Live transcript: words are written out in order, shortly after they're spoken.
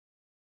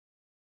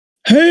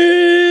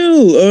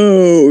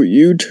Hello,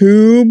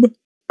 YouTube.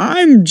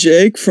 I'm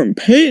Jake from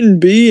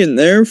xPeytxnB and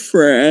their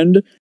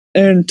friend,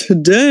 and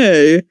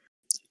today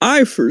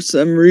I, for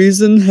some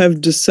reason, have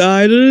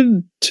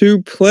decided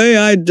to play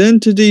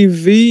Identity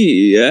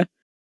V.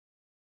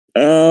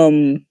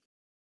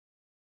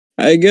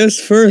 I guess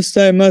first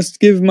I must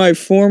give my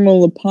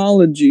formal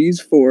apologies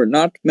for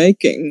not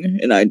making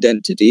an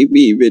Identity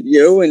V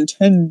video in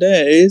 10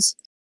 days,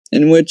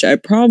 in which I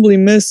probably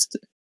missed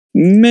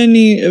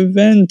many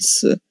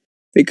events.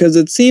 Because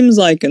it seems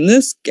like in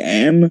this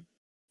game,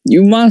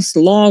 you must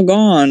log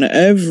on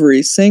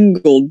every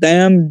single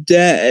damn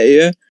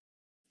day.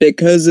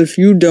 Because if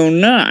you do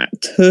not,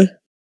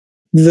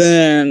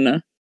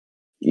 then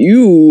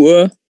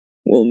you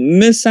will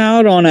miss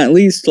out on at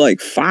least like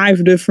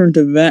 5 different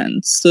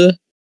events.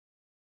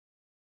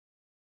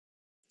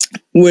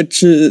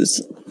 Which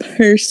is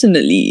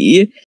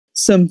personally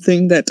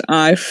something that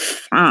I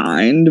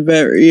find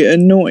very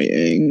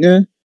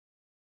annoying.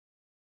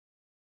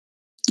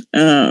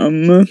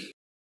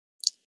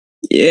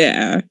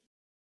 Yeah.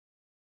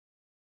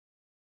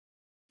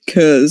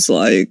 Cause,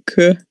 like,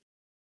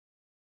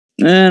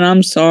 man,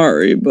 I'm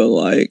sorry, but,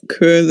 like,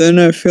 then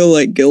I feel,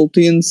 like,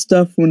 guilty and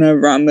stuff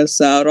whenever I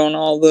miss out on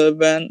all the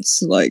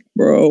events. Like,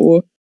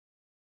 bro.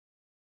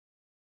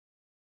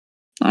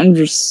 I'm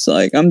just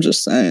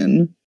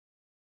saying.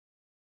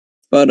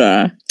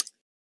 But,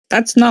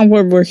 that's not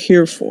what we're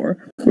here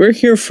for. We're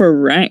here for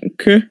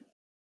rank.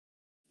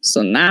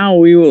 So now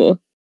we will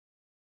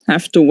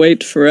have to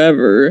wait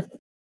forever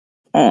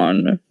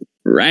on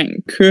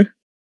rank.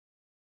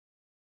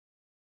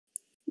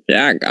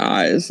 Yeah,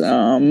 guys,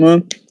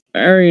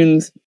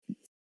 very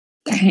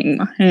dang,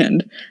 my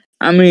hand.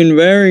 I mean,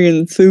 very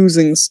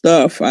enthusing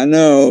stuff, I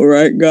know,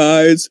 right,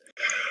 guys?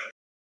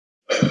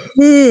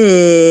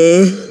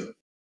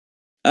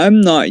 I'm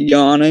not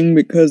yawning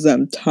because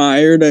I'm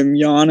tired, I'm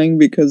yawning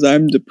because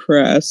I'm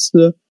depressed.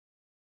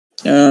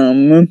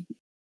 I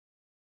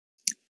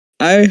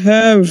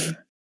have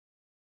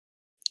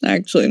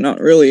actually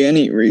not really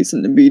any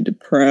reason to be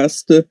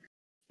depressed.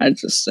 I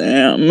just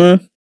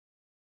am.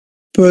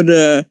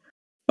 But,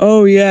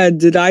 oh yeah,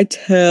 did I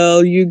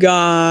tell you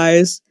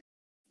guys?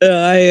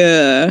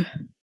 Me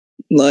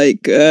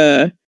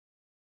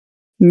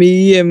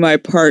and my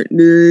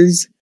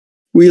partners,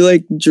 we,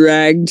 like,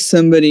 dragged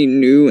somebody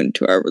new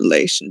into our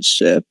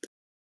relationship.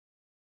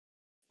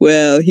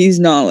 Well,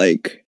 he's not,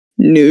 like,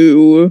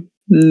 new,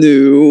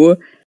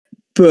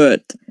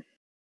 but,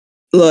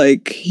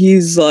 like,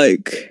 he's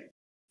in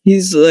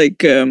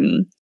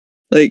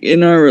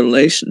our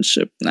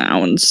relationship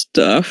now and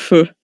stuff.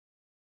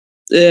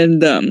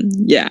 And,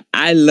 yeah,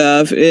 I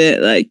love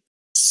it, like,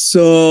 so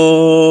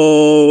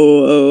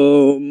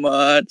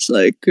much.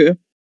 Like,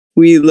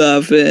 we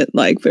love it,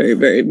 like, very,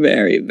 very,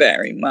 very,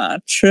 very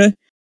much.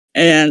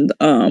 And,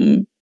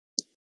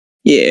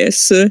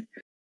 yes.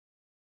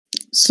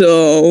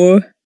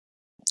 So,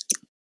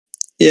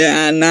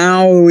 yeah,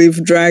 now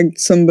we've dragged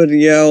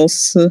somebody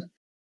else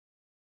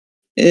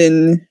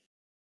in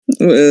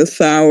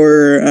with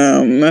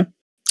our,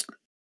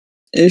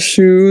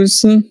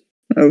 issues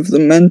of the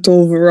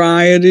mental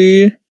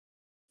variety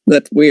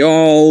that we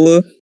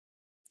all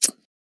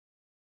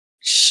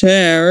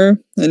share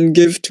and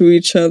give to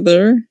each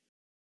other.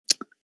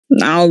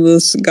 Now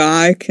this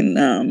guy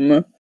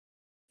can,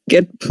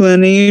 get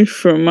plenty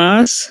from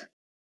us,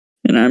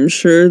 and I'm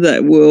sure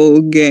that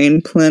we'll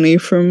gain plenty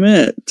from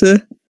it.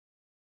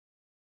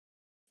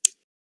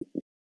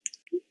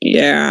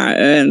 Yeah,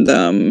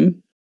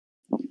 and,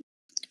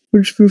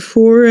 which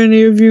before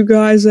any of you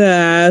guys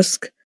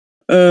ask,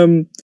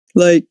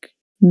 like,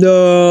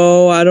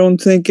 no, I don't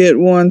think it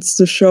wants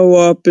to show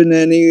up in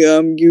any,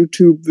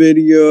 YouTube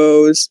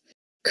videos,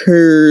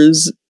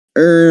 'cause,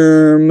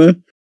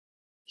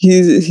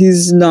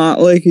 he's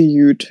not, like, a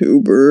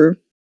YouTuber.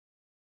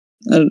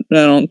 I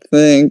don't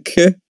think.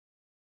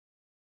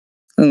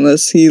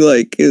 Unless he,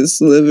 like, is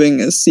living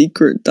a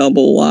secret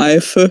double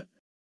life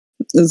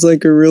as,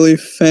 like, a really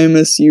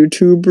famous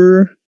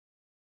YouTuber.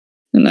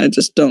 And I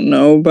just don't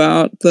know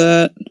about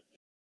that.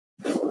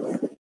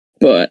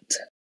 But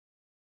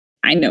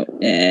I know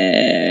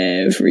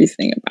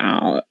everything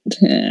about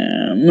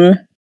him.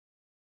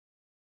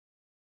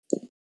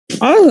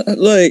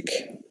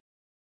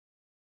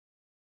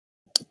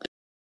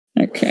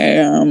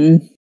 Okay,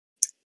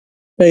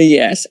 but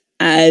yes,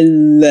 I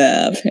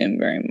love him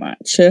very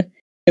much.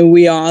 And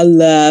we all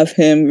love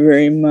him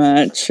very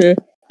much.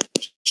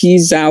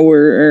 He's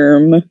our,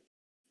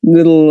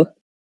 little,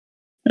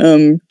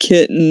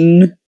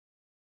 kitten.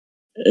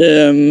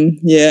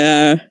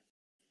 Yeah.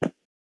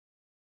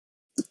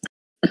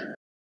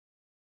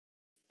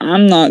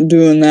 I'm not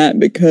doing that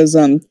because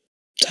I'm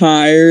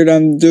tired.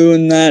 I'm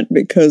doing that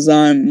because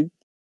I'm,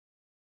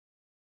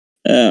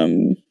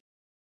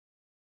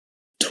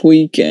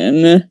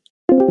 tweaking.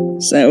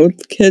 Is that what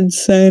the kids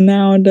say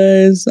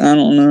nowadays? I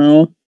don't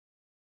know.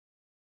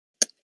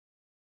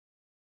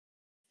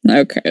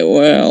 Okay,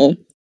 well,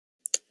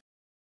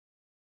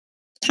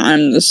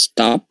 time to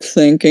stop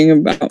thinking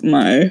about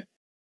my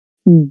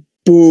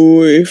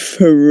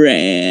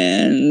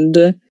boyfriend.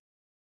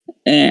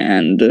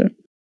 And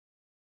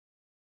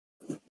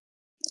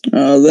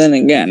then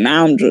again,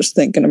 now I'm just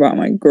thinking about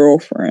my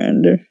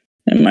girlfriend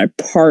and my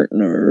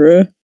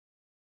partner.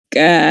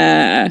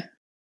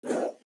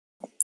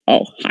 Oh,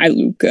 hi,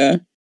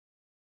 Luca.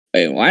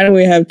 Wait, why do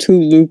we have two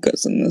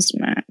Lucas in this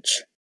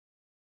match?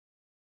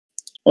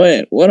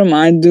 Wait, what am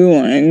I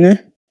doing?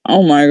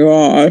 Oh my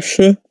gosh.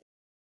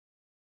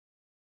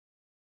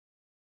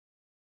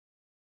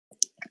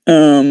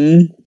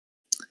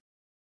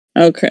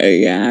 Okay,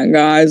 yeah,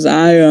 guys,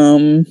 I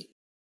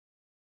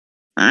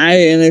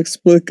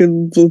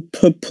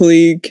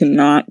inexplicably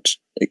cannot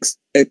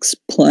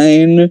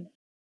explain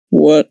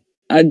what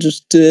I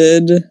just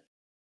did.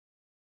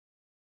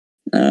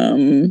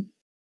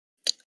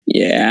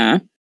 Yeah,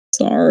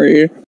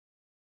 sorry.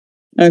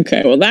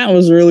 Okay, well, that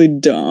was really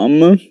dumb,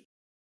 to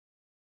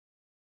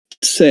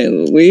say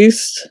the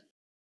least.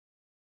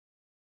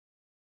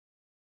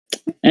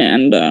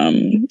 And,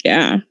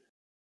 yeah.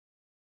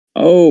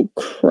 Oh,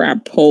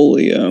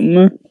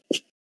 crapolium.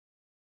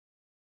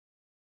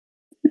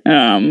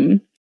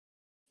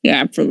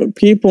 Yeah, for the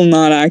people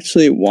not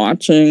actually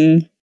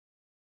watching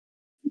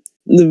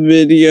the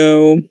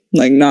video,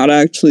 like not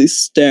actually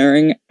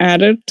staring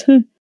at it,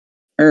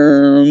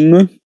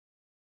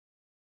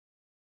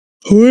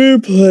 we're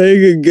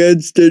playing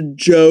against a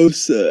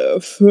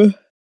Joseph,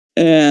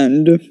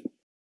 and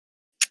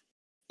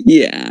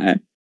yeah,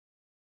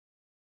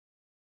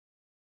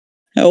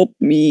 help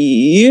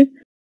me.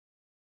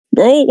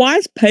 Bro, why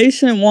does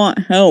patient want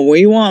help? What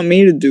do you want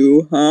me to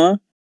do, huh?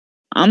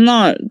 I'm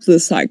not the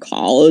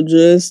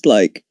psychologist,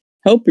 like,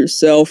 help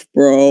yourself,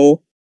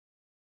 bro.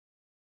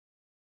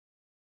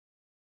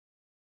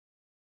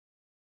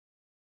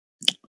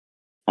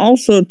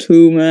 Also,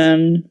 too,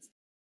 man,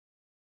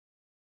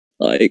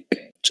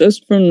 like,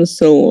 just from the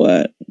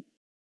silhouette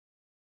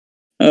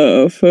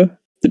of the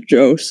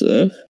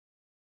Joseph,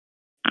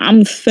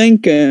 I'm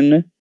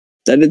thinking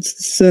that it's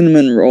the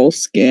cinnamon roll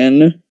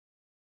skin.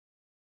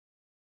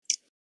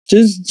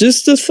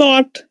 Just a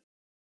thought.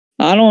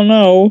 I don't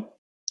know.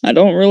 I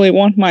don't really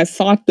want my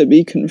thought to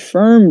be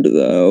confirmed,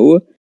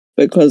 though,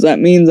 because that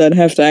means I'd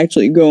have to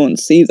actually go and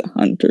see the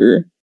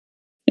hunter,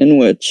 in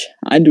which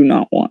I do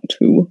not want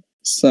to.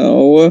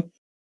 So,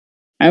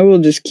 I will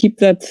just keep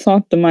that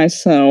thought to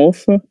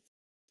myself,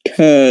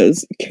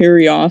 because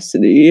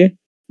curiosity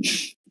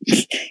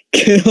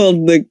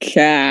killed the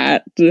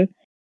cat.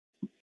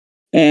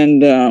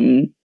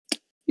 And,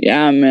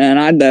 yeah, man,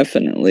 I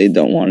definitely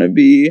don't want to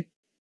be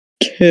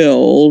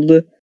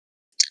killed.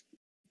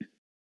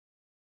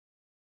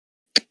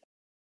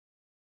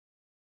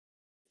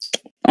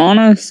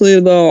 Honestly,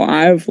 though,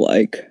 I've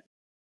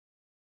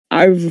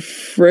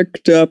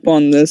fricked up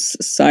on this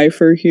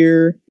cipher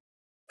here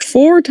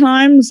 4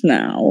 times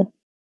now.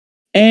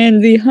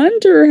 And the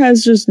hunter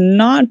has just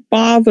not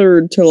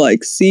bothered to,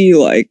 like, see,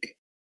 like,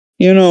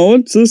 you know,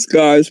 what's this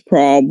guy's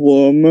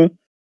problem?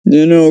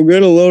 You know,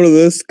 get a load of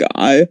this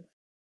guy.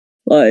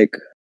 Like,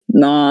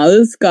 nah,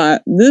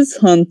 this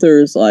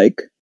hunter's,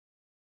 like,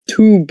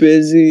 too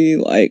busy,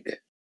 like,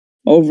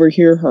 over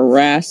here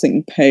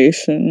harassing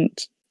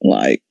patient.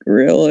 Like,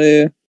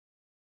 really?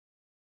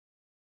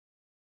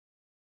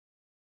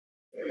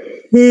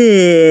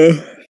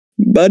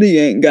 Buddy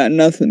ain't got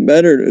nothing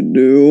better to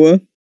do.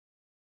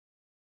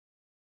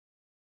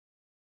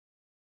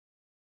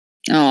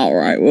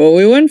 Alright, well,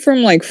 we went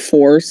from, like,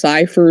 4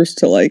 ciphers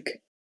to,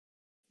 like,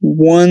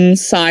 1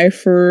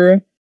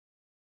 cipher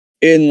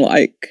in,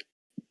 like,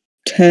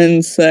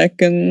 10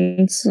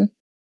 seconds.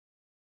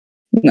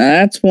 Now,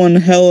 that's one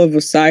hell of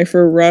a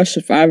cipher rush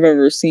if I've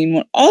ever seen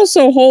one.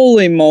 Also,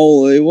 holy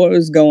moly, what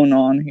is going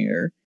on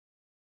here?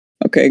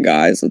 Okay,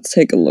 guys, let's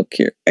take a look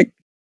here. Wait,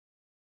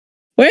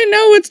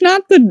 no, it's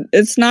not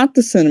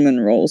the cinnamon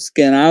roll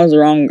skin. I was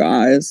wrong,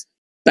 guys.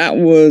 That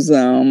was,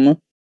 do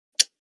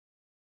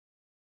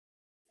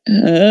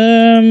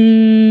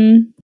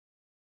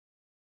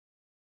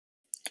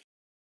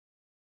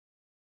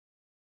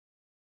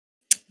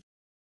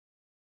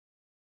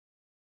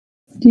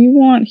you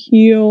want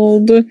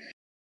healed?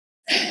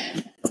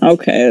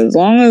 Okay, as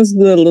long as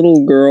the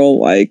little girl,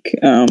 like,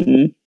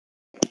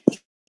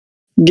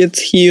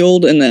 gets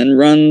healed and then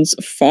runs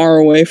far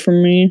away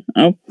from me.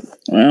 Oh,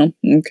 well,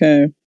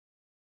 okay.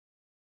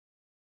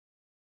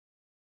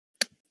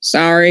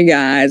 Sorry,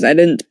 guys, I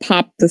didn't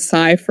pop the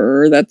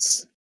cipher.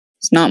 It's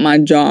not my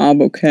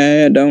job,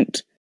 okay? I don't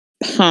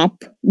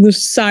pop the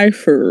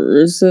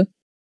ciphers.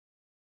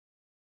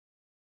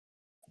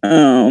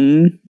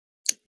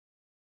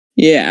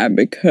 Yeah,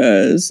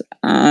 because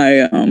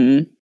I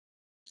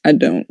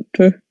don't.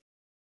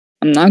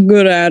 I'm not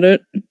good at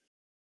it.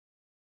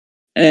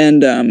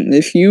 And,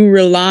 if you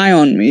rely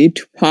on me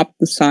to pop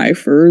the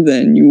cipher,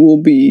 then you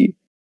will be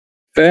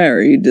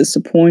very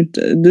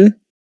disappointed.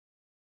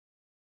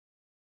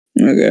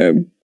 Okay.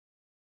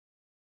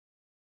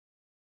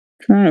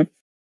 Trying to...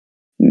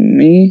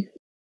 me?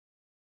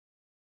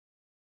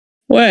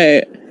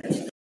 Wait.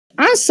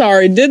 I'm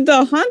sorry, did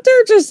the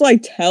hunter just,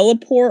 like,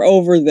 teleport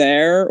over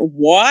there?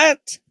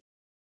 What?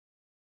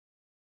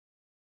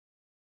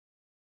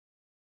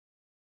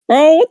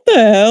 Bro, what the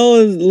hell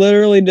is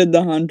literally did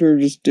the hunter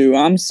just do?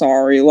 I'm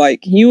sorry. Like,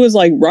 he was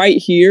like right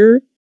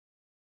here.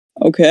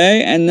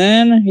 Okay, and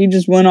then he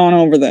just went on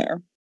over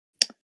there.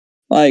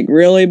 Like,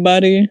 really,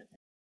 buddy?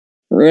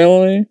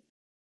 Really?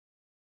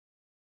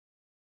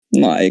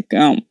 Like,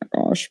 oh my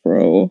gosh,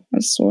 bro. I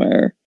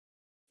swear.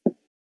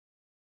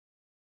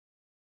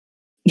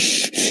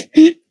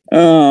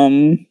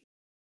 Okay,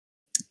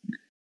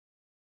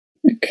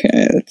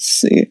 let's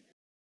see.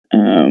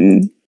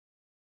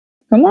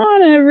 Come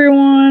on,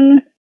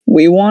 everyone.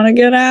 We want to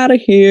get out of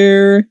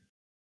here.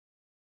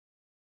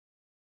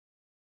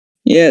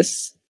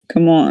 Yes,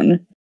 come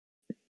on.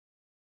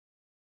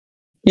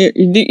 Here,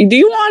 do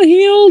you want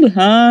healed,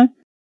 huh?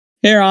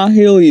 Here, I'll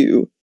heal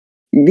you.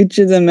 Get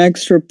you them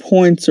extra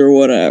points or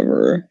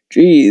whatever.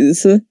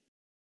 Jeez.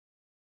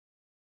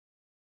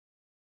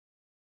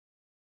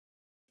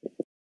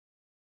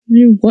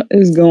 What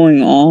is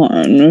going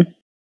on?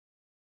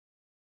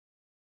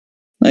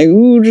 Like,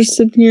 ooh, just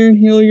sit here and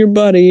heal your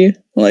buddy.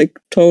 Like,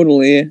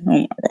 totally.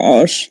 Oh my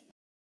gosh.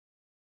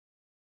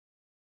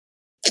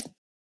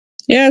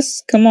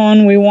 Yes, come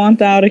on, we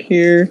want out of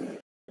here.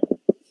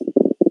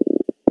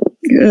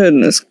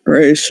 Goodness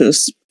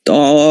gracious,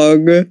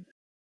 dog. I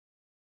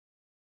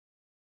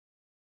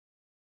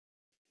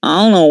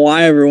don't know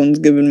why everyone's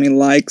giving me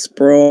likes,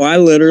 bro. I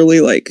literally,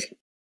 like,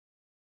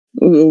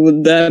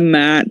 with that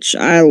match,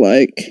 I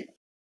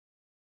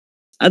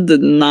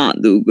did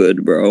not do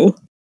good, bro.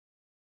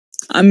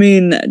 I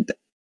mean,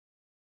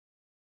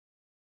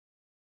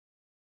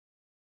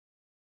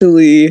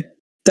 actually,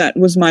 that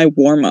was my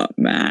warm-up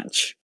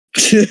match.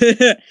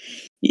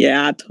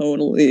 Yeah,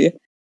 totally.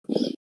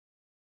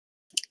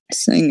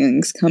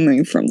 Singing's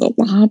coming from the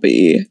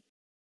lobby.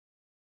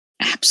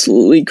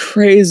 Absolutely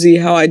crazy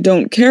how I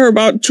don't care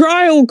about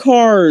trial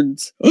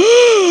cards.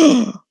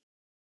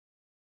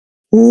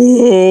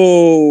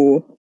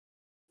 Whoa.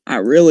 I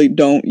really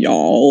don't,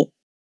 y'all.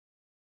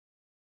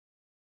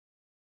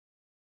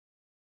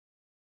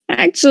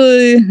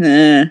 Actually,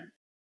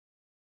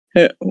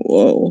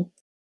 whoa.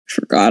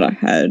 Forgot I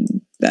had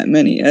that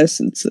many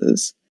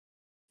essences.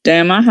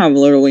 Damn, I have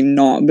literally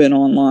not been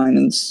online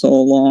in so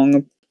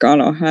long.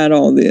 Forgot I had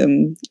all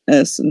the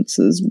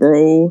essences,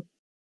 bro.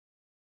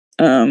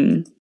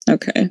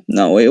 Okay.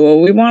 No, wait,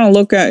 what we want to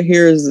look at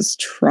here is this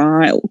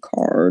trial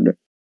card.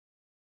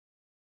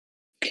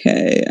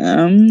 Okay,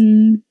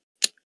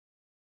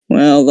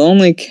 well, the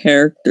only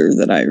character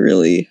that I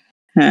really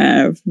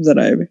have that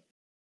I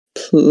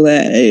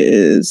play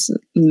is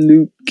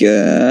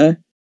Luca.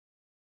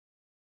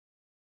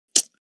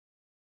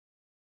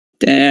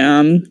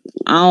 Damn.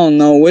 I don't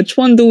know. Which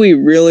one do we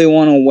really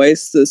want to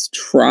waste this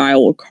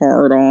trial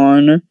card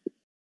on?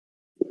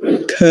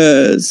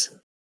 Cause,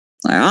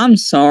 like, I'm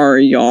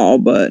sorry, y'all,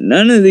 but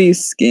none of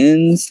these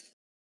skins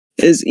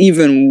is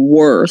even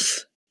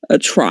worth a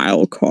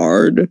trial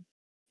card.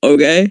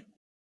 Okay?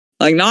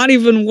 Like, not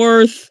even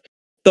worth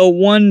the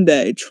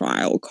 1-day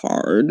trial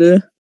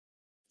card.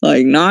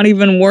 Like, not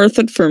even worth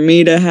it for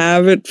me to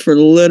have it for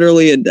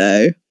literally a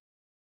day.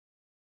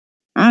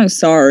 I'm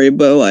sorry,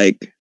 but,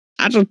 like,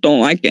 I just don't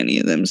like any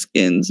of them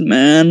skins,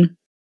 man.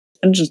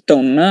 I just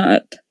don't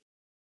not.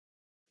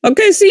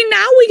 Okay, see,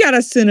 now we got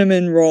a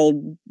cinnamon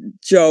roll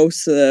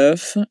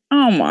Joseph.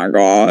 Oh my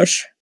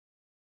gosh.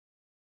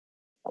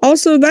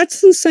 Also,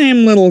 that's the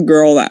same little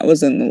girl that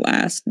was in the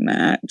last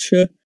match.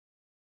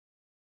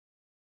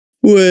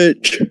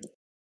 Which,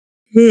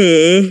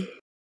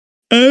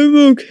 I'm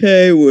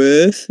okay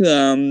with.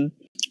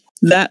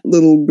 That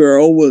little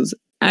girl was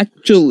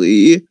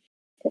actually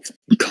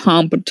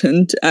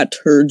competent at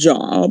her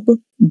job,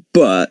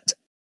 but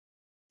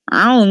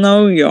I don't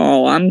know,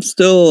 y'all. I'm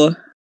still a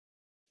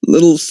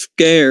little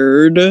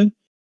scared,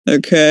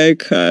 okay?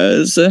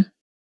 Cause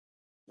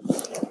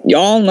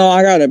y'all know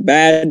I got a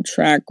bad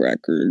track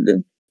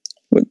record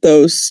with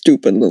those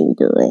stupid little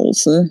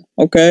girls,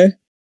 okay?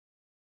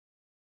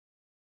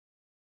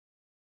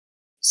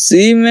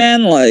 See,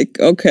 man, like,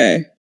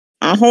 okay.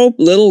 I hope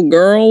little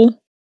girl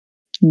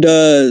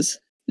does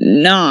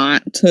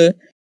not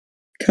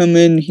come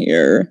in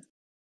here,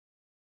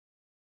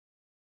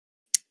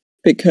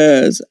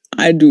 because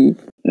I do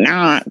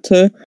not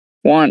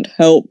want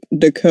help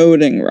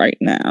decoding right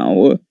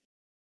now.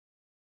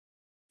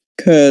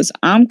 Because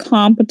I'm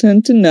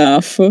competent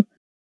enough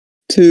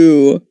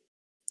to,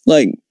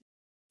 like,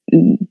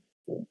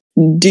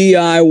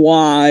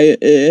 DIY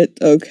it,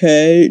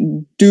 okay?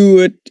 Do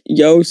it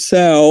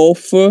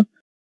yourself.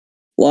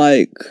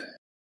 Like,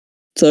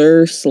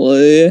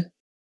 seriously.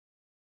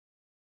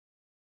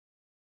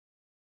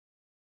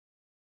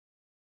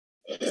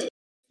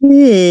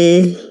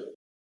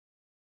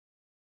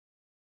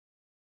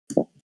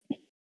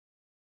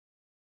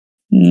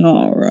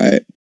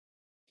 Alright.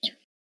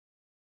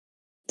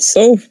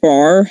 So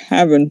far,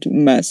 haven't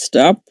messed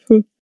up.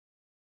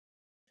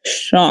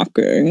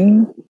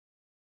 Shocking.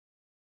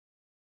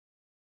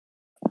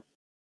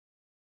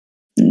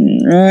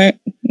 Right,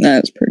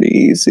 that's pretty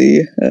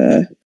easy.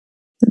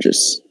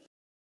 Just...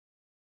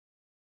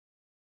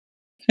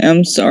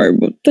 I'm sorry,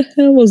 what the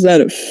hell was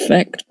that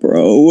effect,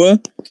 bro?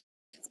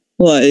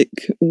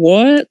 Like,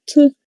 what?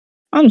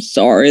 I'm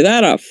sorry,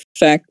 that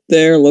effect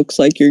there looks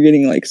like you're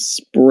getting, like,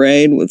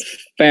 sprayed with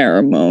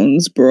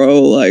pheromones,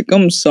 bro. Like,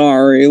 I'm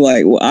sorry.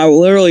 Like, I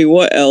literally,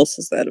 what else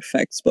is that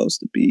effect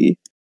supposed to be?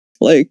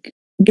 Like,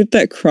 get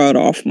that crud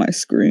off my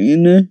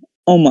screen.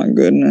 Oh my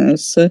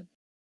goodness. Hunter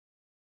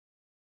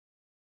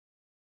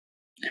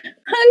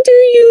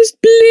used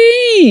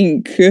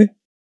Blink!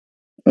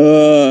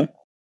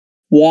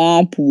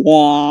 Womp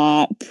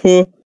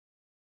womp.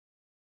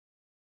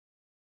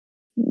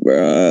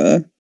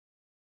 Bruh.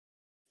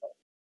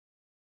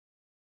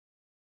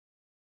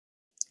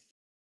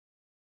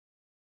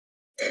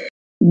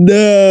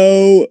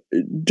 No,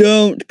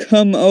 don't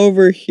come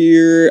over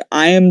here.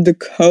 I am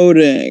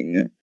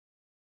decoding.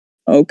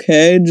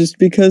 Okay, just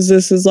because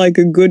this is like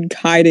a good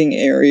kiting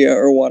area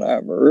or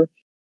whatever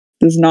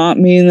does not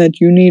mean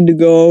that you need to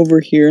go over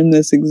here in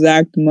this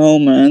exact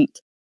moment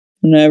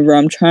whenever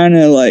I'm trying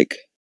to like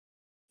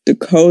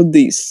decode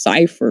these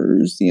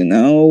ciphers, you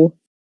know?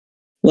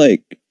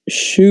 Like,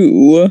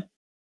 shoo.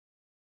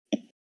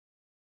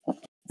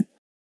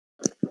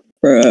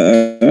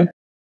 Bruh.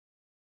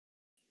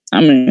 I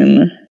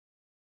mean,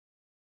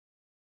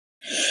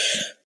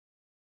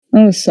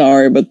 I'm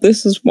sorry, but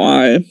this is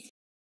why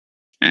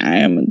I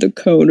am a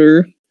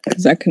decoder,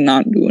 because I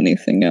cannot do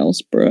anything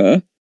else,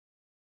 bruh.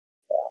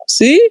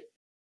 See?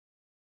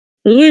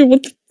 Really,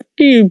 what the fuck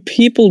are you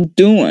people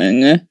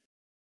doing?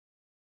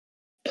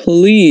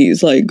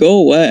 Please, like,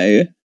 go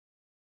away.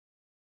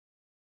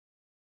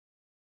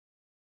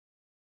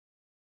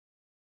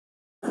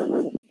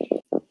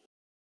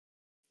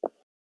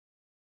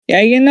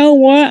 Yeah, you know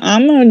what?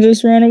 I'm gonna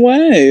just run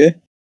away.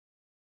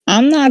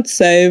 I'm not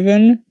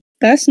saving.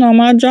 That's not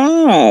my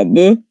job.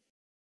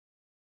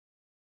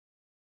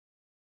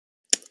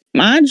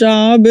 My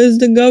job is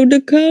to go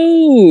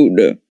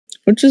decode,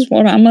 which is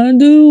what I'm gonna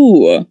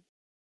do.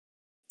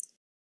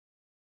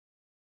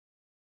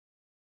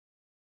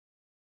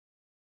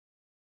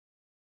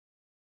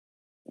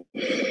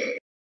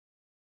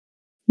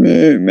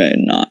 It may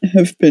not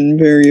have been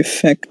very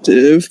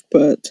effective,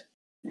 but...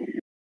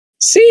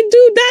 See,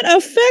 dude, that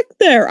effect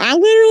there! I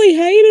literally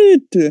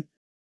hate it!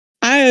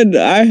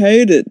 I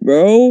hate it,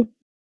 bro.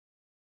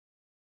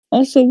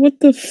 Also, what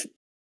the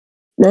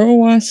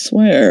bro, I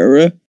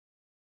swear.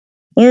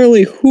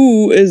 Literally,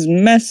 who is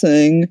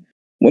messing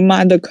with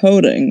my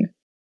decoding?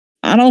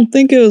 I don't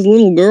think it was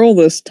little girl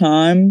this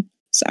time,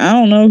 so I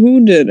don't know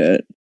who did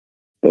it.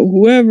 But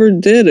whoever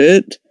did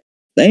it,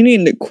 they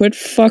need to quit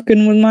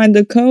fucking with my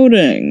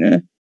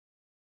decoding.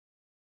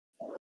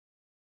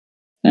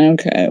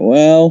 Okay,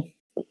 well...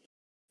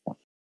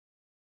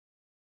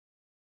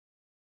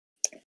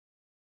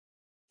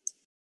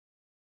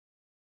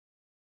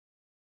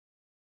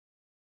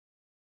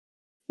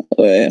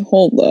 Wait,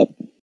 hold up.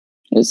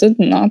 Was it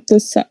not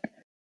this...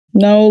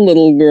 No,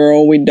 little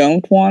girl, we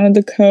don't want to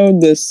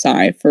decode this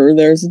cipher.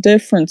 There's a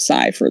different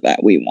cipher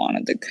that we want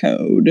to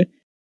decode.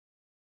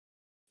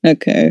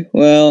 Okay,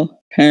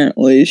 well,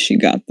 apparently she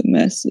got the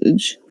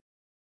message.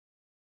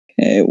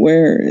 Okay,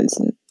 where is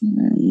it?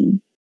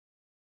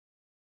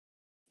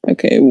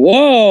 Okay,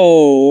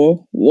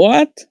 whoa!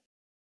 What?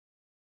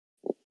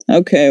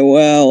 Okay,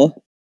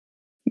 well,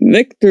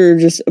 Victor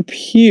just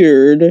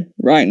appeared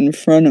right in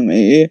front of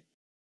me.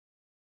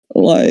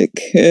 Like,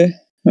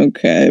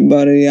 okay,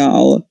 buddy,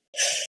 I'll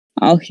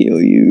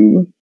heal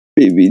you,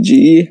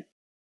 BBG.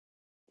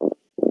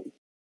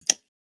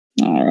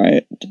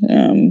 Alright,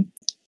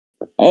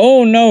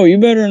 oh no, you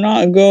better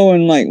not go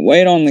and, like,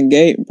 wait on the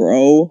gate,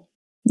 bro.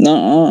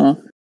 Nuh-uh.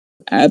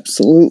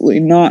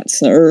 Absolutely not,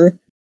 sir.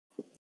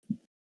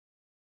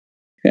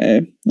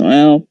 Okay,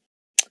 well...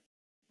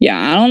 Yeah,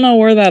 I don't know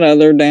where that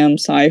other damn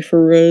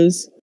cipher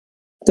is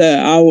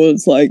that I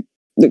was, like,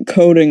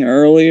 decoding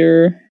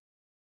earlier.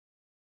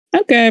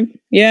 Okay,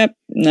 yep,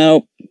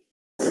 nope.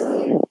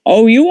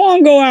 Oh, you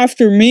wanna go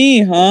after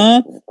me,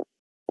 huh?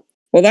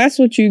 Well, that's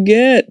what you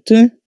get.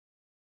 Don't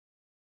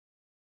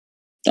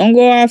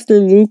go after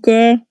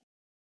Luca.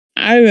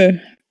 I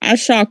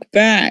shock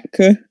back.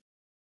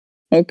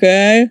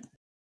 Okay?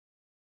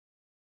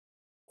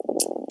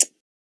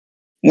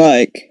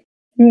 Like,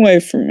 away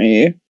from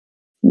me,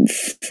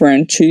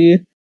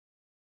 Frenchie.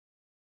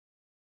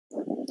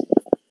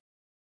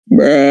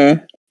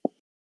 Bruh.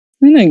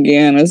 And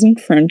again, isn't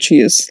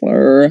Frenchie a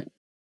slur?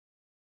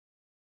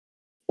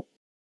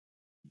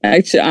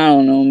 Actually, I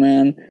don't know,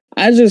 man.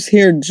 I just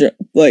hear,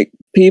 like,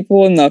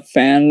 people in the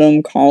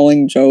fandom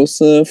calling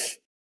Joseph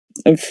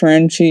a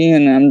Frenchie,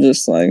 and I'm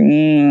just like,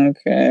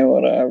 okay,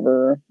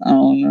 whatever. I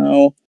don't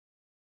know.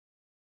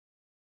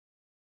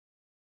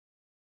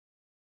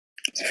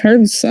 I've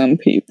heard some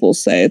people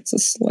say it's a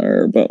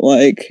slur, but,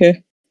 like,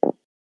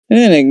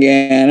 then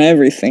again,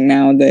 everything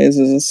nowadays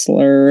is a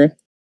slur.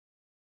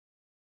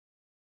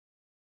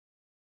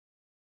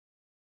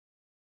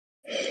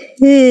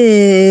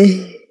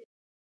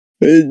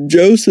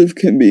 Joseph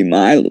can be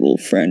my little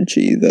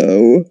Frenchie,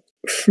 though.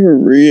 For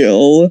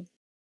real.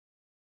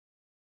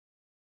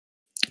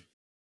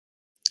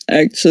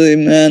 Actually,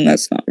 man,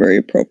 that's not very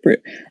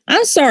appropriate.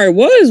 I'm sorry,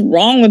 what is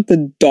wrong with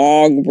the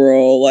dog,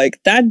 bro? Like,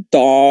 that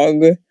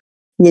dog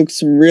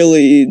looks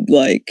really,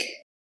 like,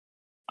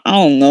 I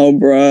don't know,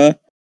 bruh.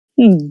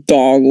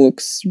 Dog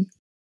looks...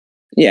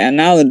 Yeah,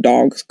 now the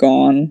dog's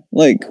gone.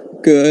 Like,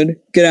 good.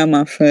 Get out of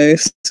my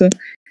face.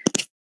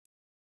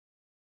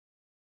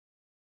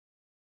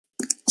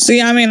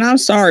 See, I mean, I'm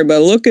sorry,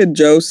 but look at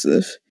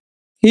Joseph.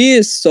 He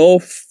is so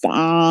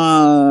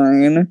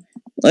fine.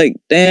 Like,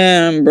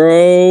 damn,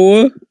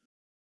 bro.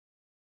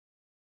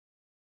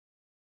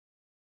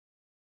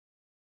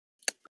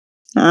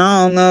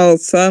 I don't know.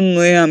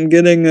 Suddenly I'm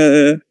getting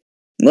a,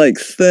 like,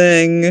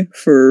 thing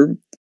for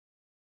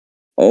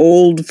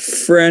old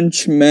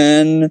French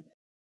men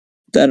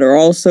that are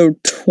also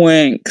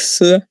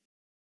twinks.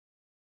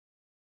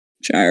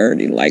 Which I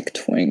already like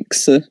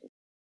twinks.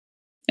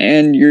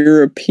 And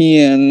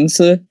Europeans.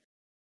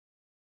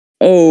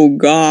 Oh,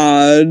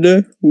 God.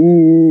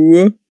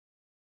 Ooh.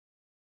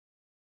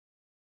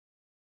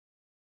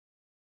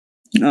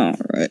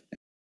 Alright.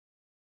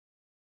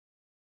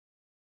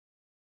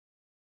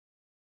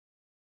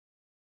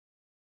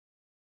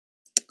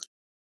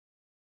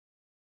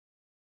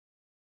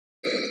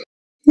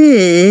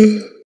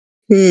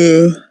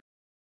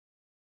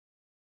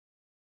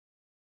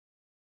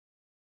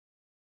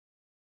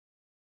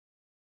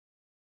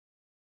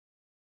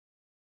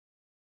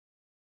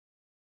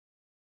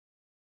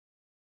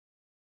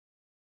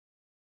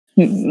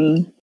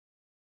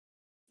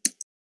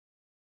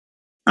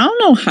 I don't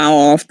know how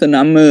often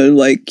I'm gonna,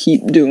 like,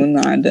 keep doing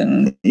the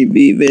Identity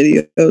V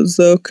videos,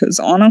 though, because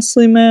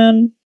honestly,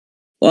 man,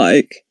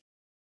 like,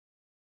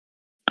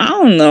 I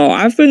don't know,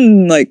 I've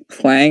been, like,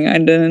 playing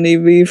Identity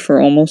V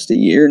for almost a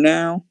year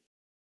now,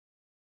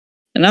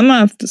 and I'm gonna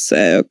have to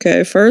say,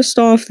 okay, first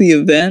off, the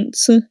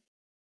events,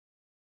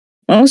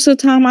 most of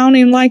the time, I don't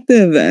even like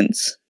the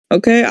events,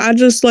 okay? I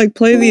just, like,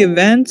 play the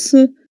events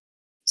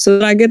so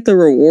that I get the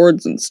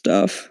rewards and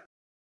stuff,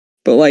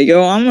 but, like,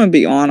 yo, I'm gonna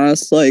be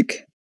honest,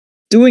 like,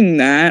 doing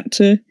that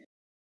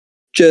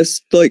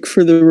just, like,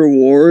 for the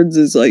rewards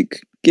is,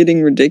 like,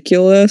 getting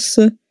ridiculous.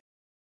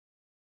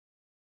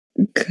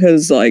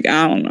 Because, like,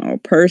 I don't know,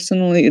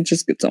 personally, it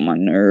just gets on my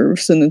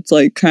nerves, and it's,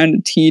 like, kind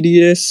of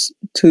tedious,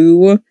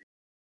 too,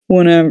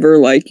 whenever,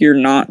 like, you're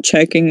not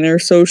checking their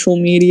social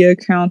media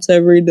accounts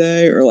every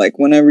day, or, like,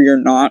 whenever you're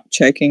not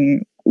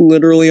checking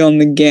literally on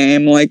the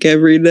game, like,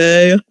 every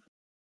day.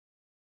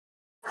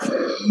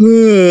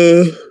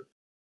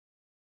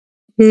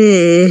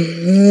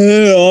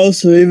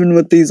 Also, even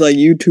with these, like,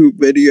 YouTube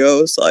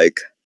videos,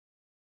 like,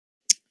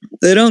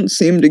 they don't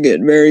seem to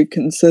get very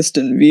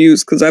consistent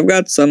views, because I've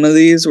got some of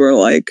these where,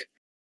 like,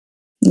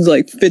 there's,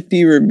 like,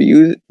 50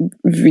 reviews,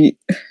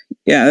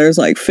 yeah, there's,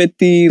 like,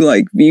 50,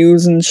 like,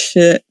 views and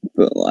shit,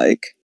 but,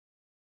 like,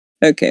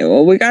 okay,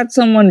 well, we got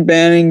someone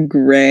banning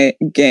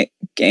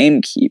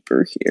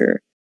Gamekeeper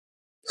here.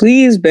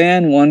 Please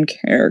ban one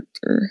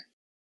character.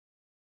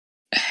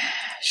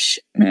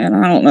 Shit, man,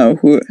 I don't know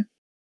who...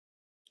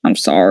 I'm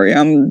sorry,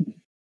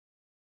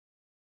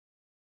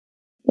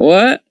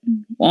 What?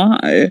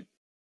 Why?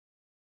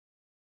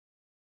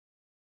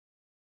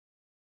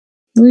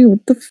 Wait,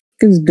 what the fuck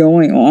is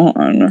going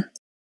on?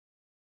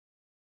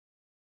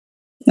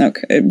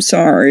 Okay, I'm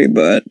sorry,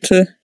 but...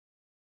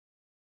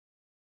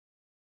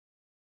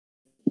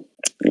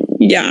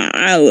 yeah,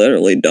 I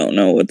literally don't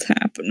know what's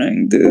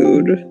happening,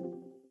 dude.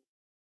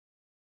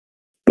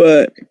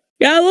 But,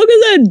 yeah, look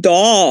at that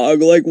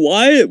dog. Like,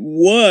 why?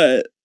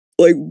 What?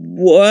 Like,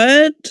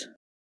 what?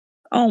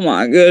 Oh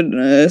my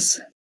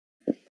goodness.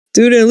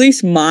 Dude, at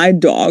least my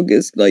dog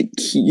is, like,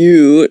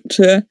 cute.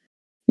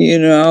 You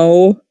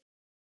know?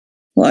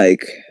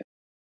 Like,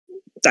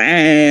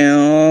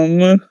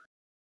 damn.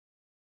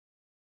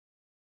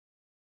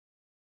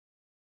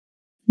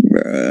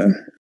 Bruh.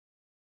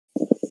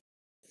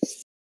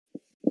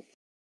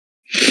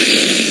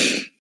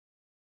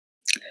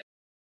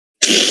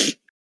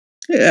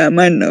 Yeah,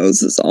 my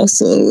nose is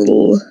also a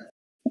little,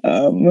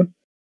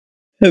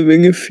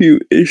 having a few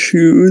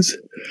issues.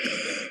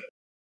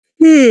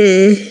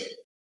 But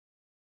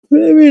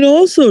I mean,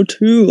 also,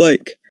 too,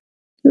 like,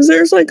 because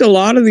there's, like, a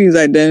lot of these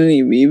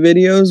Identity V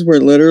videos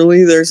where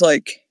literally there's,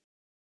 like,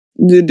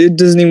 it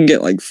doesn't even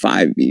get, like,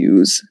 5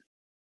 views.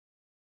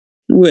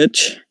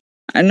 Which,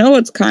 I know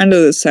it's kind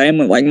of the same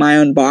with, like, my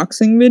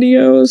unboxing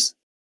videos.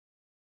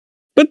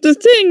 But the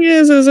thing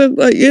is that,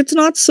 like, it's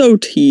not so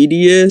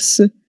tedious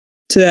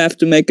to have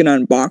to make an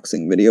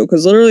unboxing video,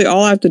 because literally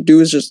all I have to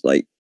do is just,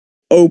 like,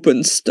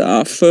 open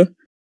stuff.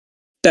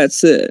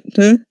 That's it.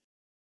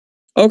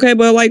 Okay,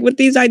 but, like, with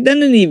these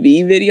Identity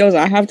V videos,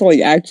 I have to, like,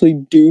 actually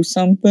do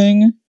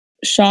something,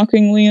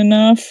 shockingly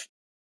enough.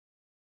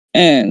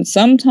 And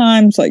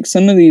sometimes, like,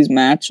 some of these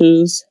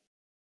matches,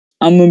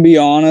 I'm gonna be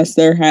honest,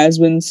 there has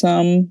been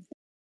some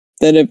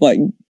that have, like,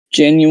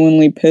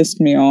 genuinely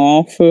pissed me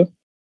off.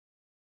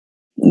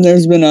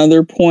 There's been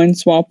other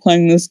points while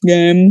playing this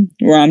game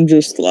where I'm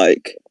just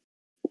like,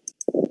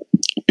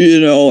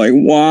 you know, like,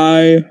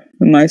 why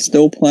am I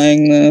still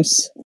playing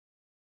this?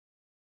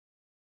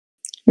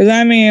 Because,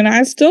 I mean,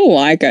 I still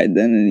like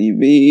Identity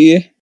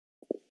B.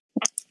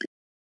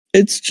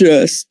 It's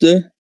just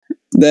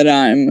that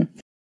I'm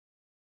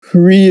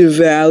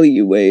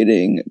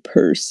reevaluating,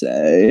 per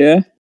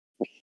se.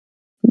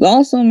 But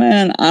also,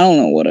 man, I don't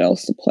know what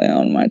else to play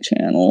on my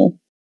channel.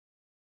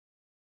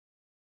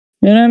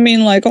 And I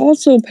mean, like,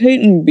 also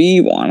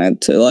xPeytxnB wanted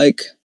to,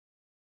 like,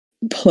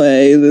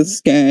 play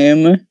this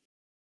game.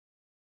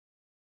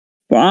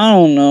 But I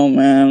don't know,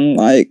 man,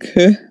 like,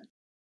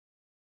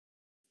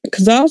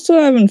 because I also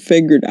haven't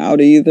figured out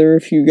either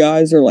if you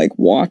guys are, like,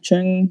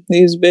 watching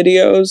these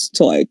videos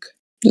to, like,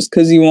 just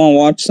because you want to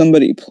watch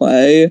somebody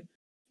play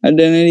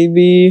Identity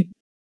B,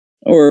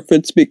 or if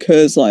it's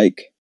because,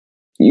 like,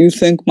 you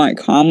think my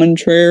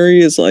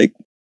commentary is, like,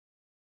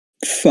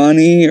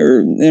 funny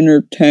or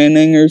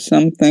entertaining or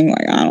something.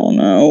 Like, I don't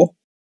know.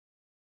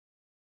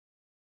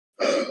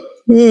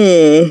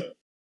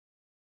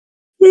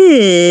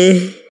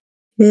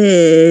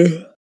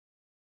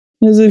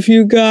 As if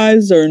you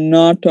guys are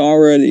not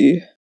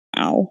already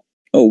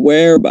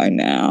aware by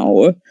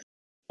now,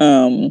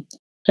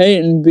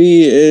 xPeytxnB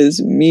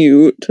is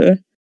mute,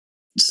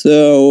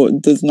 so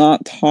does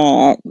not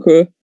talk,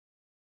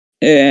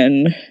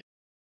 and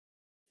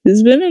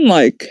he's been in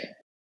like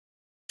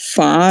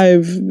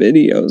 5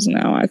 videos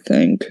now, I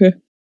think,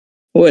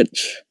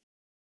 which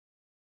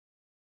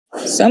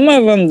some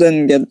of them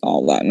didn't get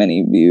all that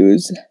many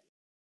views,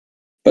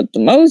 but the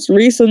most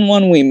recent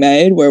one we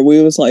made where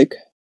we was like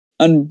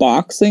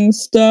unboxing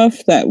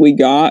stuff that we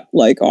got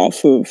like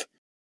off of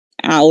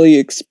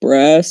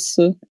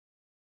AliExpress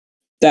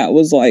that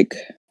was like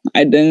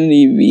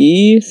Identity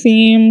V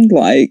themed,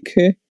 like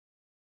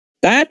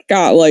that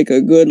got like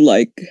a good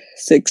like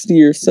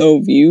 60 or so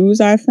views,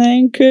 I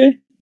think,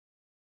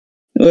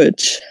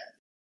 which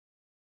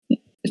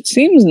it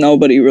seems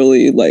nobody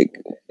really like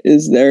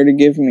is there to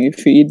give me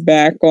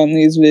feedback on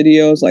these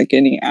videos, like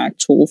any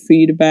actual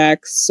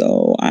feedback,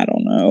 so I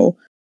don't know.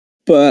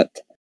 But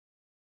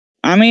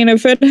I mean,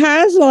 if it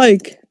has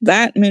like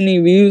that many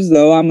views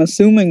though, I'm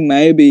assuming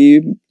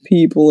maybe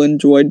people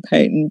enjoyed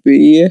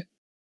xPeytxnB.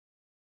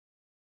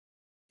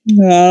 I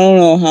don't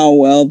know how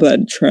well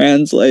that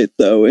translates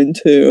though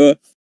into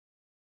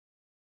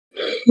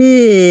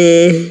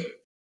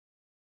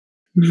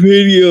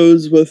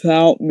videos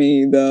without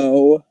me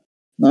though.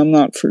 I'm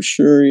not for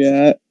sure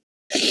yet.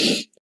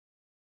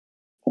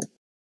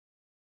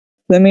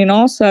 I mean,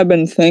 also I've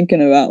been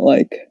thinking about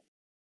like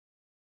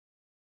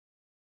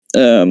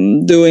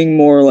doing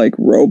more like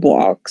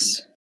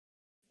Roblox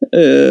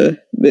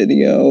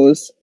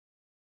videos,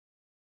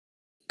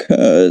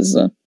 cause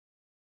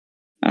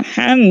I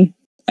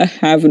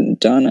haven't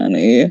done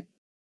any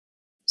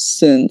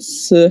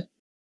since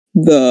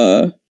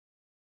the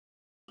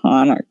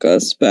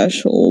Hanukkah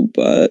special,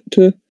 but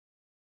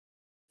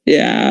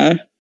yeah.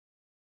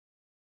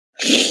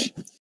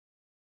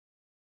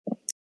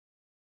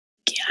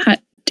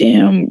 God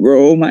damn,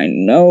 bro, my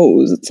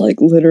nose, it's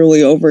like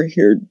literally over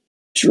here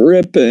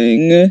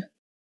dripping.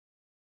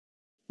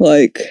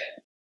 Like,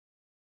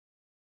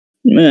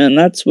 man,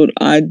 that's what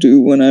I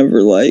do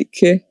whenever like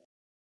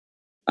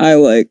I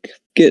like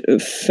get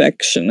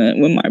affectionate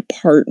with my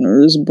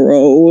partners,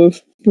 bro,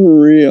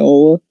 for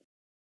real.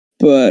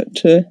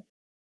 But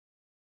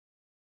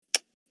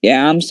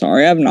yeah, I'm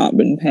sorry, I've not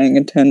been paying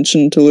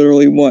attention to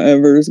literally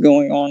whatever is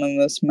going on in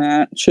this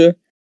match.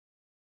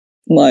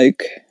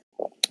 Like,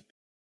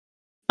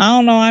 I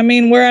don't know, I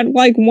mean, we're at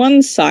like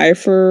 1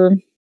 cipher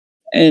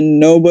and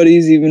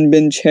nobody's even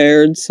been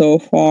chaired so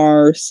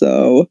far,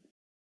 so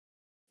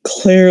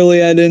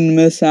clearly I didn't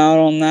miss out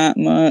on that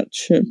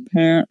much,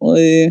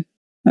 apparently.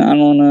 I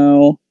don't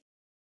know.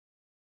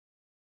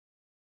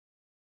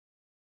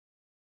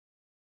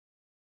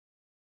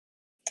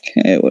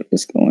 Okay, what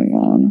is going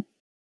on?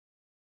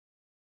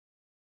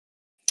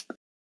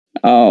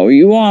 Oh,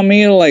 you want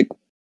me to like...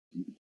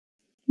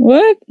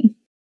 What?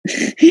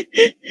 You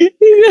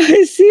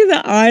guys see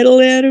the idle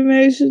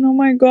animation? Oh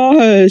my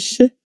gosh.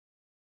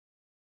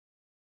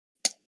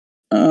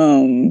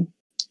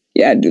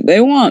 Yeah, do they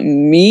want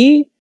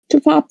me to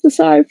pop the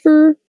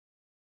cipher?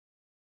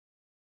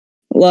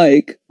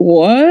 Like,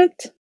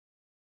 what?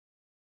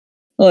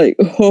 Like,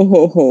 ho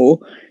ho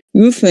ho.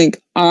 You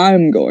think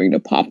I'm going to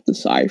pop the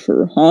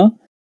cipher, huh?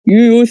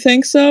 You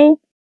think so?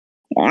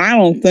 Well, I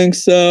don't think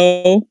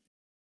so.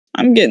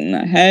 I'm getting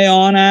the hay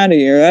on out of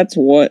here. That's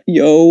what,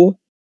 yo.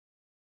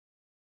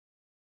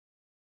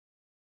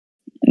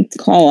 It's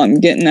called I'm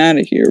getting out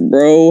of here,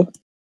 bro.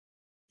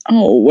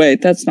 Oh,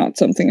 wait, that's not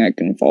something I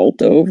can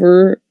vault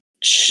over.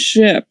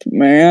 Shit,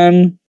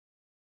 man.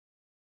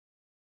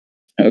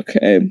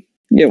 Okay,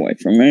 get away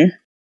from me.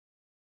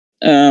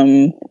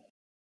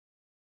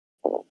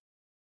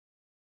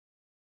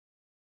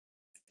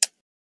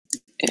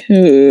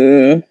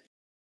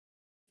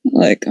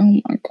 Like,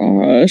 oh my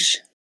gosh.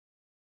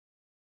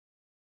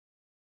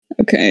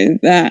 Okay,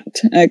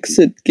 that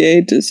exit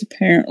gate is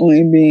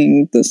apparently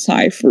being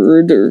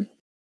deciphered, or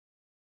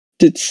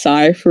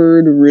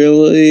deciphered,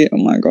 really? Oh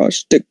my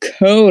gosh,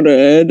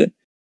 decoded?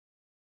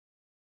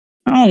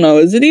 I don't know,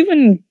 is it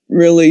even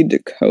really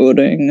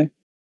decoding?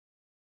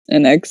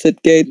 an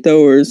exit gate,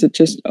 though, or is it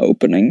just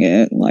opening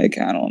it? Like,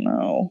 I don't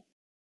know.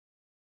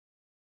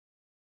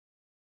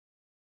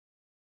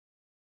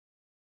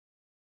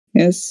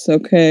 Yes,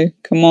 okay,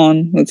 come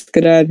on, let's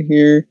get out of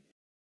here.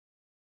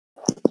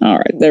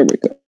 Alright, there we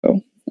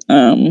go.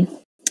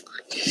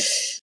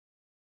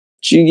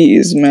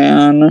 Jeez,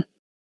 man.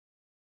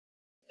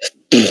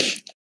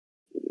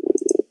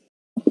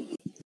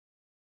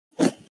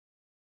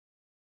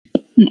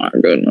 My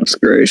goodness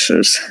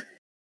gracious.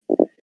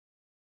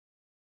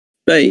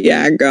 But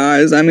yeah,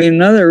 guys, I mean,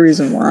 another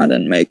reason why I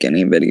didn't make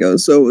any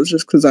videos, though, was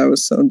just because I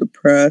was so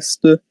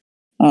depressed,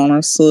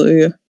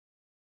 honestly.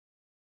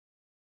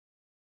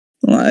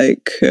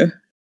 Like,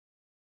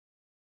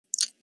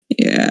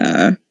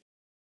 yeah.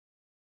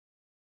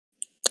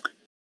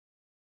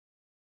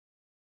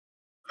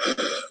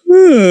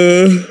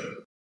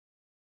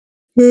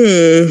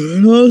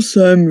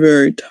 Also, I'm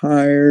very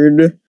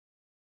tired.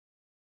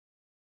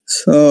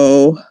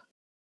 So,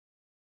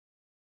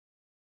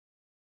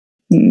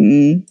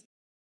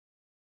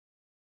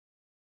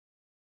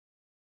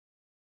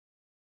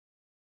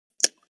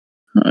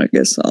 I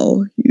guess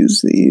I'll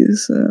use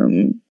these.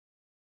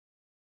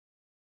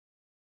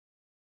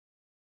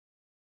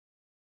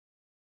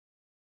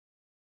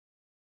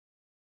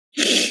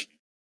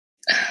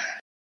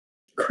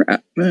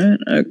 Crap, man.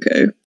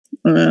 Okay.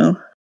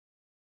 Well,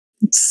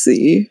 let's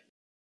see.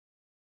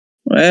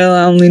 Well,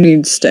 I only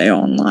need to stay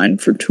online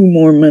for 2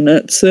 more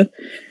minutes, and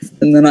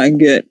then I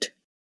get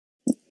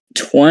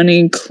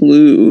 20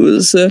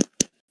 clues.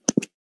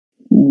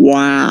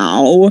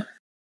 Wow.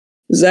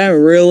 Is that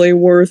really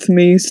worth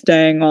me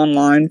staying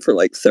online for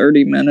like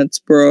 30 minutes,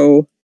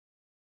 bro?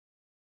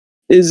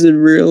 Is it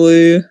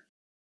really?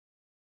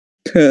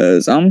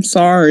 'Cause I'm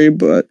sorry,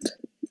 but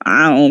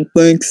I don't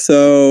think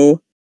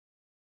so.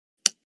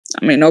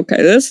 I mean,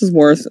 okay, this is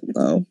worth it,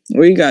 though.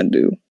 What you gotta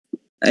do?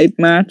 8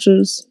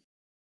 matches?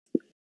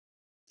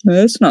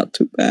 That's not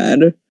too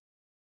bad.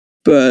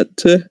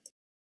 But,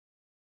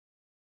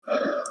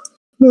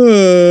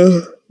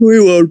 we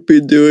won't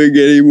be doing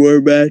any more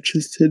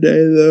matches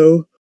today,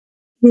 though.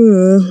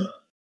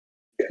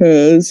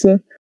 'Cause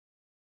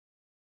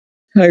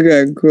I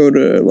gotta go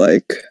to,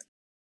 like,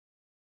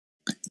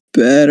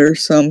 bed or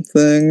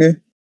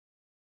something.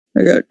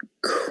 I got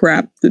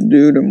crap to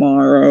do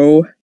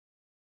tomorrow.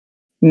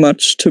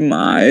 Much to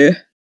my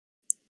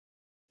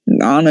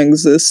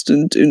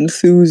non-existent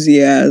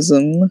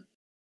enthusiasm.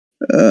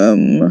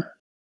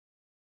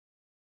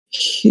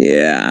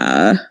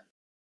 Yeah.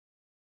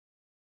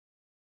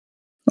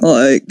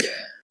 Like,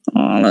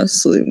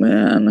 honestly,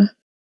 man.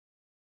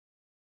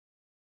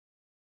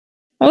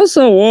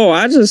 Also, whoa,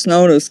 I just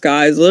noticed,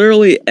 guys,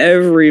 literally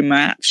every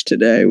match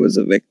today was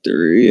a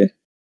victory.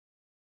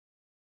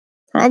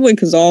 Probably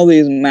because all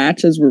these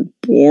matches were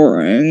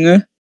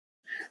boring.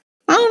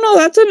 I don't know,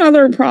 that's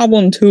another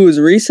problem too, is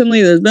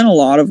recently there's been a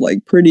lot of,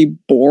 like, pretty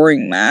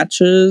boring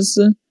matches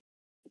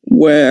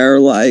where,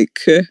 like,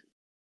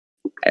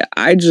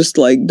 I just,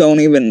 like,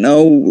 don't even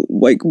know,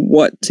 like,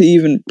 what to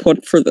even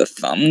put for the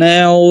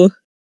thumbnail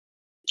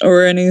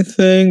or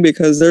anything,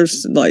 because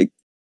there's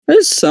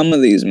some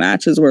of these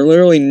matches where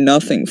literally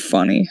nothing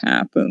funny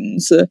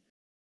happens.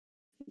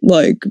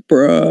 Like,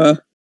 bruh.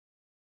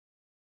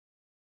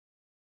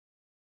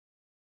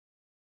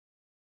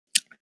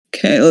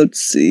 Okay, let's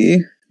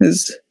see.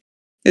 Is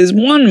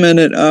 1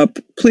 minute up?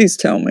 Please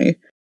tell me.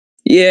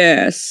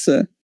 Yes.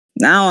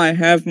 Now I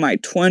have my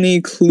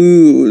 20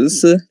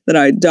 clues that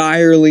I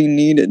direly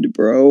needed,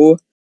 bro.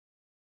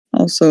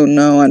 Also,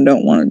 no, I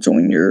don't want to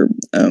join your,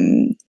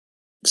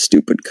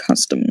 stupid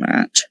custom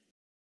match.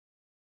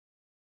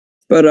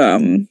 But,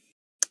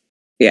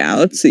 yeah,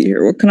 let's see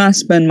here. What can I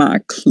spend my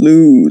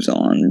clues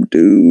on,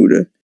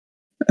 dude?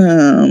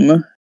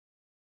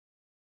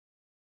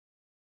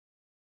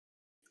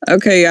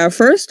 Okay, yeah,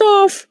 first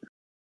off,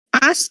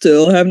 I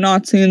still have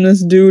not seen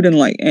this dude in,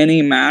 like,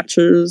 any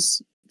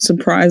matches,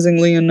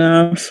 surprisingly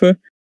enough.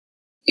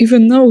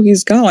 Even though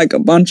he's got, like, a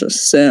bunch of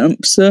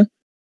simps.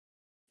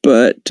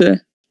 But,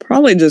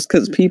 probably just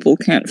because people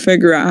can't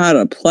figure out how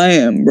to play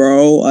him,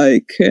 bro.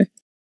 Like,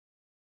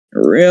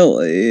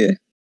 really?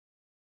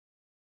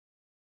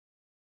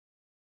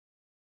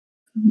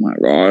 Oh my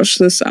gosh,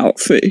 this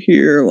outfit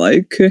here,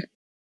 like,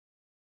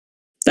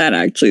 that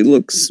actually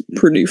looks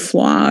pretty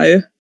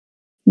fly.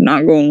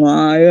 Not gonna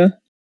lie.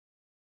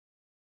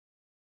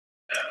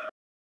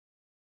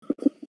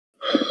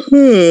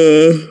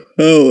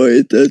 Oh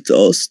wait, that's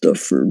all stuff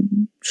for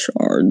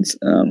shards.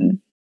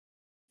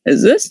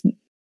 Is this,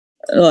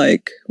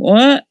 like,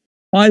 what?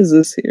 Why is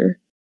this here?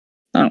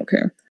 I don't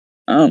care.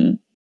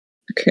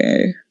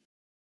 Okay.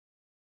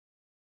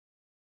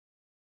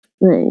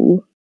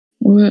 Bro,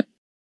 what?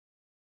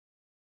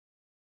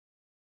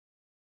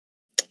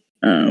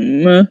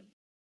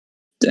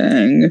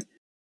 Dang.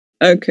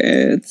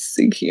 Okay, let's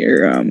see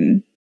here.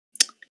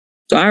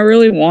 Do I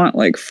really want,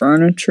 like,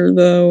 furniture,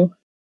 though?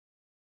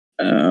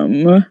 I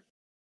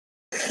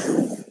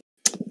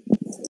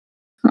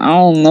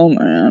don't know,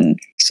 man.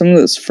 Some of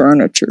this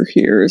furniture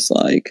here is,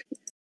 like,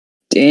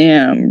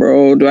 Damn,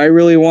 bro, do I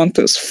really want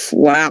this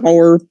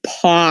flower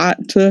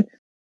pot?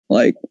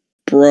 Like,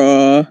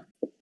 bruh. I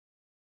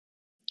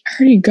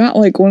already got,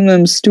 like, one of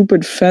them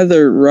stupid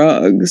feather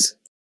rugs,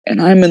 and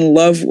I'm in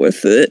love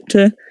with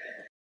it.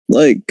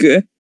 Like,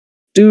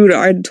 dude,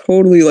 I'd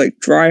totally, like,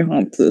 dry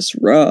hump this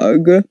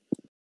rug.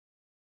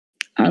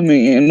 I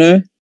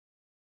mean,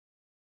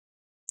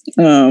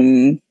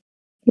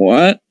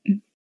 what?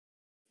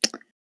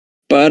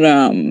 But,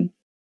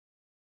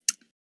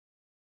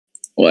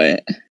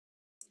 wait.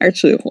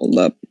 Actually, hold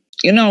up.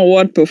 You know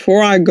what?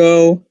 Before I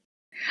go,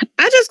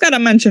 I just gotta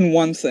mention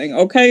one thing,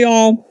 okay,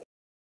 y'all?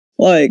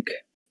 Like,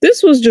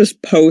 this was just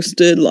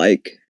posted,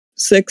 like,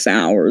 6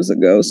 hours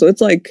ago, so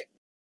it's, like,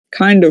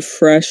 kind of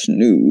fresh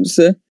news.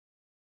 I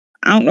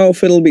don't know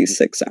if it'll be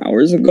 6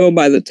 hours ago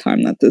by the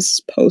time that this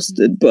is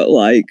posted, but,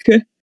 like,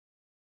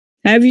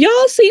 have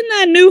y'all seen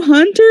that new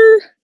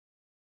hunter?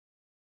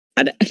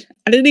 I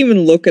didn't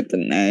even look at the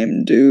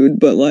name, dude,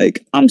 but,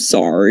 like, I'm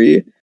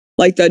sorry.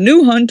 Like, the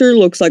new hunter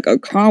looks like a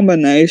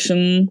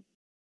combination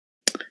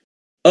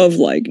of,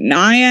 like,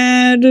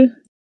 Naiad,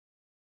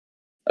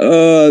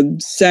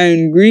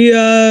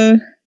 Sangria,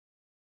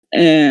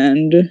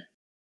 and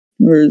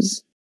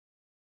where's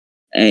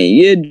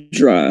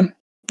Yidra.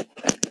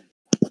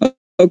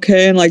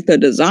 Okay, and, like, the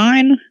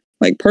design,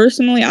 like,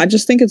 personally, I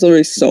just think it's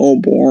literally so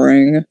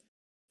boring.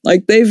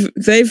 Like,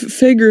 they've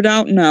figured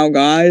out now,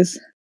 guys,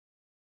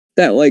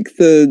 that, like,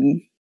 the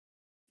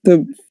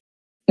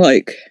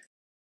like,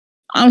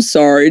 I'm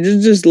sorry,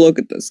 just look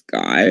at this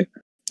guy.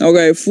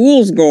 Okay,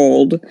 Fool's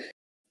Gold,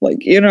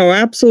 like, you know,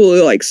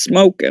 absolutely, like,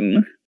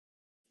 smoking.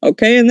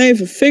 Okay, and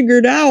they've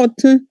figured out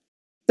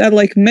that,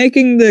 like,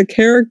 making the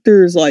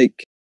characters,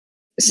 like,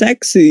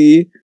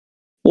 sexy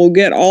will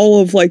get all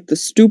of, like, the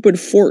stupid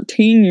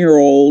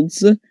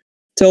 14-year-olds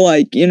to,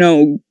 like, you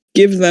know,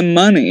 give them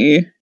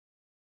money.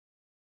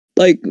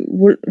 Like,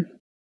 we're,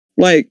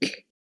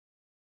 like,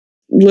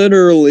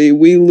 literally,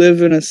 we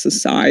live in a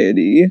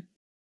society.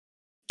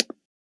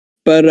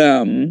 But,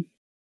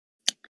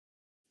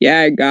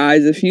 yeah,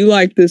 guys, if you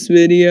like this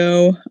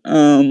video,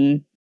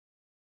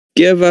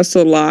 give us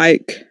a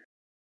like,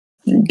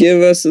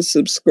 give us a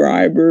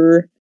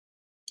subscriber,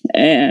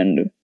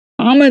 and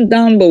comment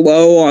down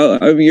below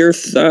of your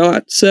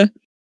thoughts of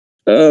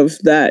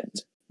that,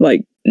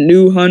 like,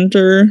 new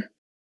hunter.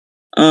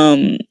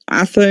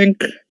 I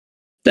think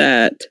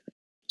that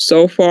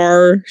so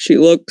far she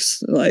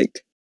looks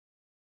like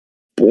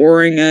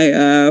boring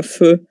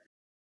AF.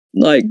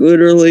 Like,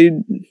 literally,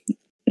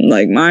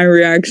 like, my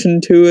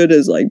reaction to it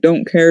is like,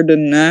 don't care,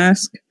 didn't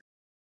ask.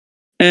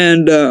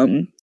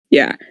 And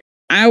yeah,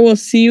 I will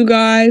see you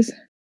guys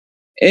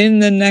in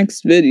the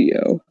next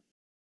video.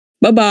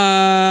 Bye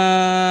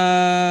bye.